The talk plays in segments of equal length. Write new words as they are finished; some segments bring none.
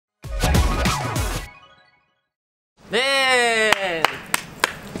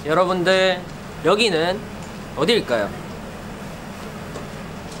여러분들 여기는 어디일까요?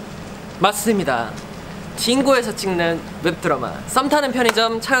 맞습니다. 진구에서 찍는 웹드라마 썸타는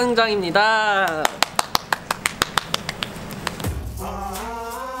편의점 촬영장입니다.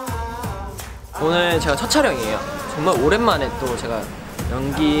 오늘 제가 첫 촬영이에요. 정말 오랜만에 또 제가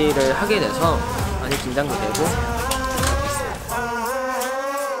연기를 하게 돼서 많이 긴장도 되고,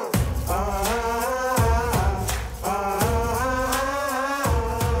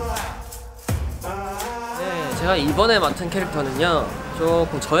 제가 이번에 맡은 캐릭터는요,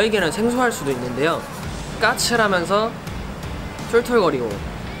 조금 저에게는 생소할 수도 있는데요, 까칠하면서 툴툴거리고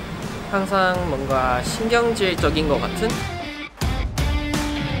항상 뭔가 신경질적인 것 같은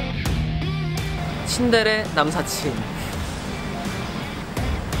친데레 남사친.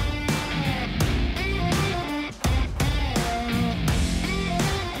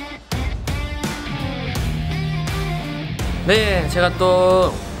 네, 제가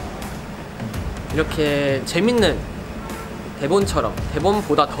또 이렇게 재밌는 대본처럼,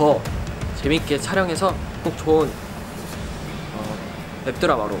 대본보다 더 재밌게 촬영해서 꼭 좋은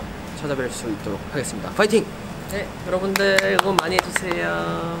웹드라마로 찾아뵐 수 있도록 하겠습니다. 파이팅! 네, 여러분들 응원 많이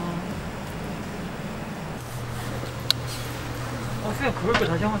해주세요. 쌤 그걸 또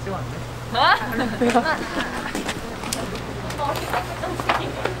다시 한번 찍으면 안 돼?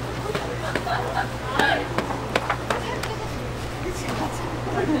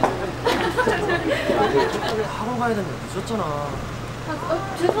 하러 가야 되는데 늦었잖아.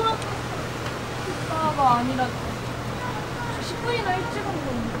 죄송하다가 아니라 10분이나 일찍 온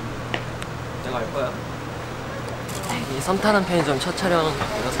건데. 내가 알 거야. 이 썸타는 편의점 첫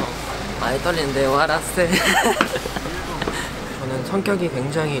촬영이라서 많이 떨리는데 와라세. 저는 성격이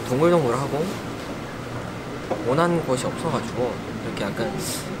굉장히 동글동글하고 원하는 곳이 없어가지고 이렇게 약간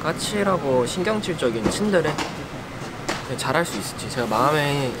까칠하고 신경질적인 친데레 잘할 수 있을지 제가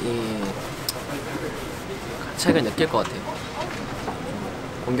마음에 이 가책을 느낄 것 같아요.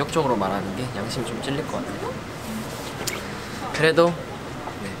 공격적으로 말하는 게 양심이 좀 찔릴 것 같아요. 그래도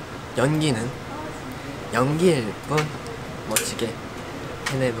네, 연기는 연기일 뿐 멋지게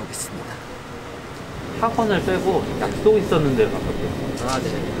해내보겠습니다. 학원을 빼고 약속 있었는데 갔었대요. 아,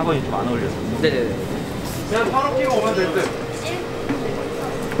 네. 학원이 좀 안 어울려서. 네네네. 그냥 바로 끼고 오면 될 듯.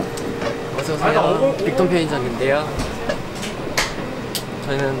 어서오세요. 빅톤 편의점인데요,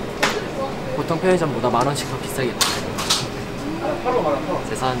 저희는 보통 편의점보다 만원씩 더 비싸게 받아요.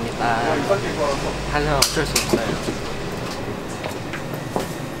 죄송합니다. 하지만 어쩔 수 없어요.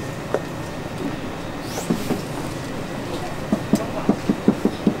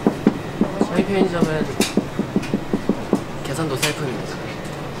 저희 편의점은 계산도 셀프입니다.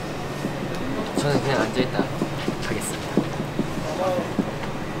 저는 그냥 앉아있다 가겠습니다.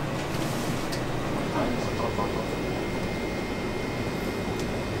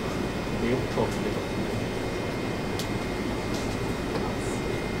 내일부터 없는데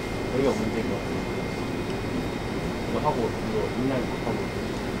여기가 문제인 것 같아요. 이거 하고 이거 인양이 못하고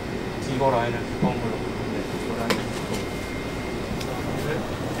이거 라인을 두꺼운 걸로 바꿨는데 이거 라인을 두꺼운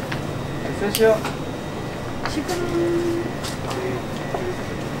셋이요. 지금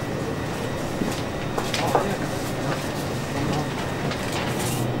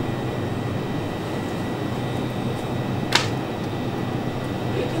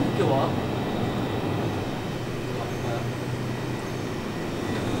왜 이렇게 늦게 와?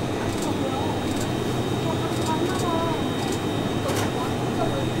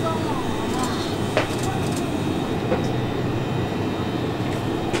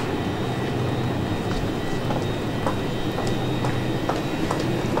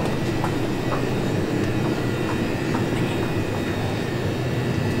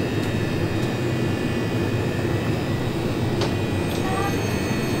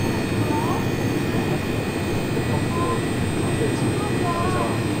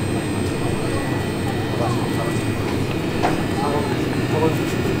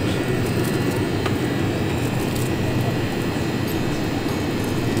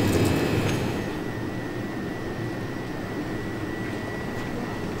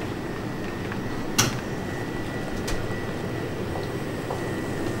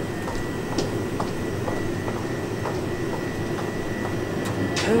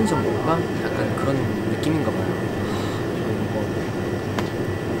 편의점 먹방? 약간 그런 느낌인가 봐요.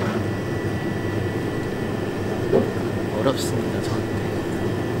 어렵습니다, 저한테.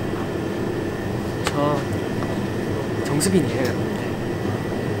 저 정수빈이에요, 여러분들.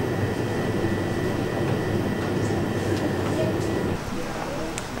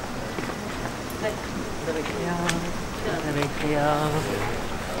 네, 기다릴게요.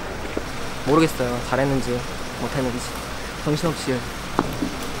 모르겠어요, 잘했는지 못했는지. 정신없이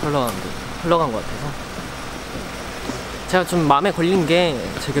흘러간 것 같아서 제가 좀 마음에 걸린 게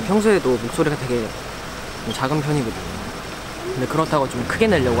제가 평소에도 목소리가 되게 좀 작은 편이거든요. 근데 그렇다고 좀 크게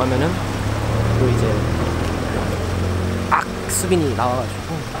내려고 하면은 또 이제 수빈이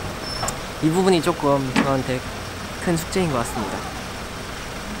나와가지고 이 부분이 조금 저한테 큰 숙제인 것 같습니다.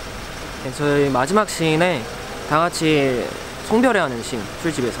 네, 저희 마지막 시인에 다 같이 송별회하는 시인,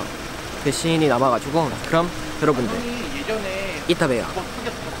 술집에서 그 시인이 남아가지고 그럼 여러분들 예전에 이따 봬요.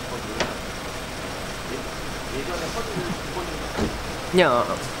 안녕.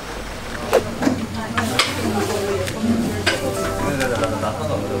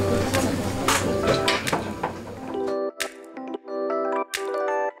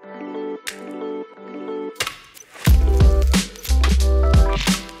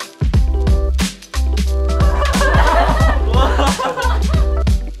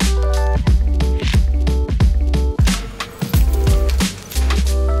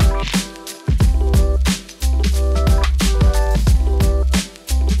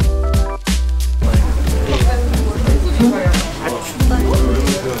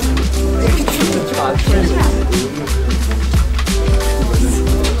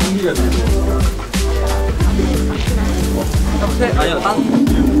 아니요,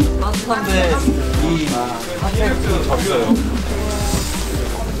 따뜻한데 이 핫팩이 졌어요.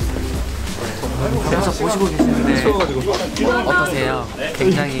 그래서 보시고 계시는데 어떠세요?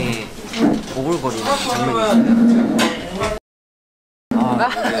 굉장히 오글거리는 장면이시네요.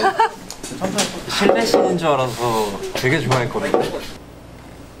 실내 씬인 줄 알아서 되게 좋아했거든요.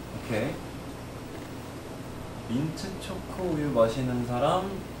 오케이. 민트 초코 우유 마시는 사람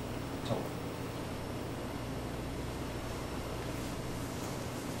저.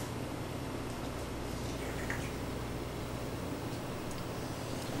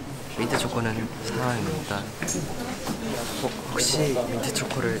 민트 초코는 사랑입니다. 혹시 민트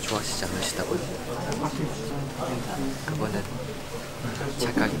초코를 좋아하시지 않으시다고요? 그거는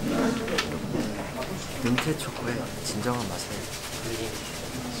착각입니다. 민트 초코의 진정한 맛을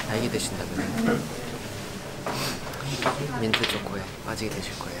알게 되신다면 민트 초코에 빠지게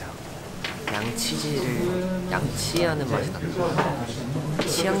되실 거예요. 양치하는 맛이 납니다.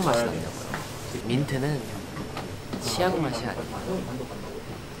 치약 맛이 난다고요. 민트는 치약 맛이 아니에요.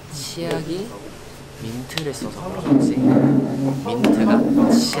 치약이 민트를 써서 그런지 민트가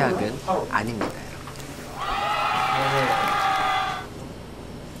치약은 아닙니다,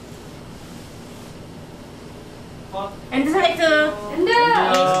 여러분. 엔드 셀렉트. 엔드.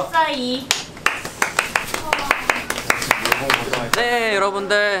 14위. 네,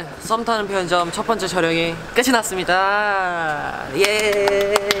 여러분들 썸타는 편의점 첫 번째 촬영이 끝이 났습니다.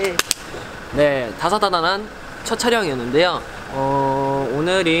 예. 네, 다사다난한 첫 촬영이었는데요.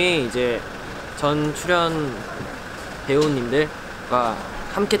 오늘이 이제 전 출연 배우님들과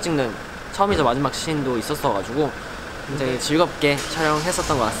함께 찍는 처음이자 마지막 시인도 있었어가지고 굉장히 즐겁게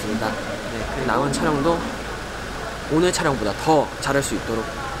촬영했었던 것 같습니다. 네, 그 남은 촬영도 오늘 촬영보다 더 잘할 수 있도록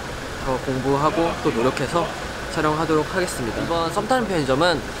더 공부하고 또 노력해서 촬영하도록 하겠습니다. 이번 썸타는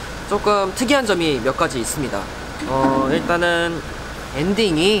편의점은 조금 특이한 점이 몇 가지 있습니다. 일단은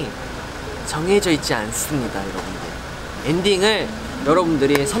엔딩이 정해져 있지 않습니다, 여러분들. 엔딩을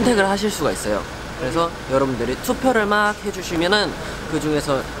여러분들이 선택을 하실 수가 있어요. 그래서 여러분들이 투표를 막 해주시면은 그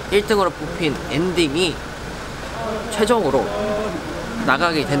중에서 1등으로 뽑힌 엔딩이 최종으로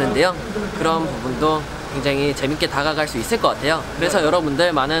나가게 되는데요. 그런 부분도 굉장히 재밌게 다가갈 수 있을 것 같아요. 그래서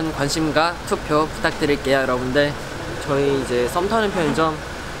여러분들 많은 관심과 투표 부탁드릴게요. 여러분들 저희 이제 썸타는 편의점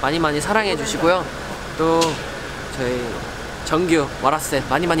많이 사랑해 주시고요. 또 저희 정규 와라세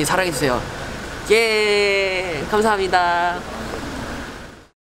많이 사랑해 주세요. 예, 감사합니다.